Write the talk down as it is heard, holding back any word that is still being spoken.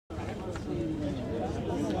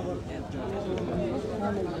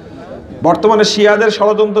বর্তমানে শিয়াদের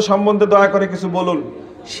ষড়যন্ত্র সম্বন্ধে দয়া করে কিছু বলুন।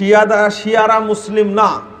 শিয়ারা মুসলিম না,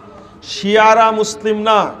 শিয়ারা মুসলিম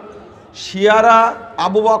না। শিয়ারা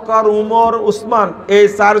আবু বকর, উমর, উসমান এই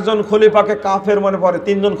 4 জন খলিফাকে কাফের মনে করে,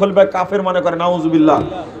 3 জন খলিফাকে কাফের মনে করে, নাউজুবিল্লাহ।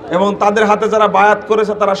 এবং তাদের হাতে যারা বায়াত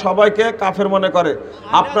করেছে তারা সবাইকে কাফের মনে করে।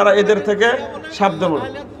 আপনারা এদের থেকে সাবধান হন।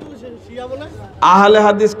 আহলে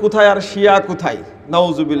হাদিস কোথায় আর শিয়া কোথায়?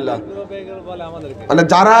 নাউজুবিল্লাহ। মানে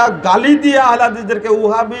যারা গালি দিয়ে আহলে হাদিসদেরকে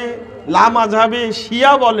ওহাবি, লামাযহাবি,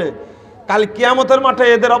 শিয়া বলে, কাল কিয়ামতের মাঠে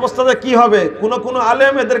এদের অবস্থাতে কি হবে? কোন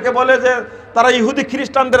আলেম এদেরকে বলে যে তারা ইহুদি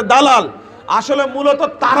খ্রিস্টানদের দালাল। আসলে মূলত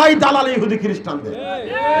তারাই দালাল ইহুদি খ্রিস্টানদের,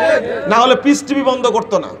 না হলে পিস টিভি বন্ধ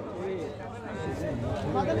করতো না।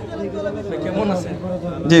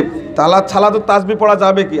 জি, থালাতে তাসবিহ পড়া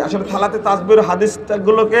যাবে কি? আসলে থালাতে তাসবিহের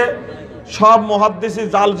হাদিসগুলোকে সব মুহাদ্দিসই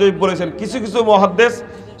জাল জয়ীব বলেছেন। কিছু কিছু মুহাদ্দিস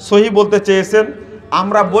সহি বলতে চেয়েছেন।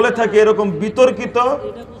 আমরা বলে থাকি এরকম বিতর্কিত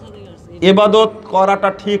ইবাদত করাটা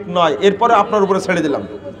ঠিক নয়। এরপরে আপনার উপরে ছেড়ে দিলাম।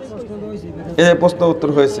 এই প্রশ্ন উত্তর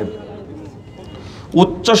হয়েছে।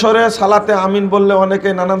 উচ্চস্বরে সালাতে আমিন বললে অনেকে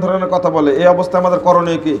নানান ধরনের কথা বলে। এই অবস্থায় আমাদের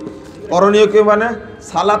করণীয় কি? করণীয় কি মানে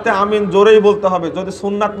সালাতে আমিন জোরেই বলতে হবে। যদি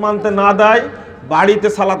সুন্নাত মানতে না দেয়, বাড়িতে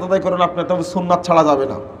সালাত আদায় করেন আপনি, তবে সুন্নাত ছাড়া যাবে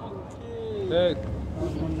না।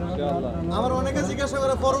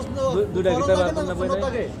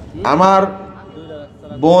 আমার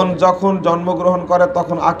বোন যখন জন্মগ্রহণ করে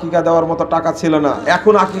তখন আকিকা দেওয়ার মতো টাকা ছিল না।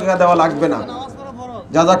 এখন আকিকা দেওয়া লাগবে না।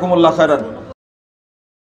 জাযাকুমুল্লাহ খায়রান।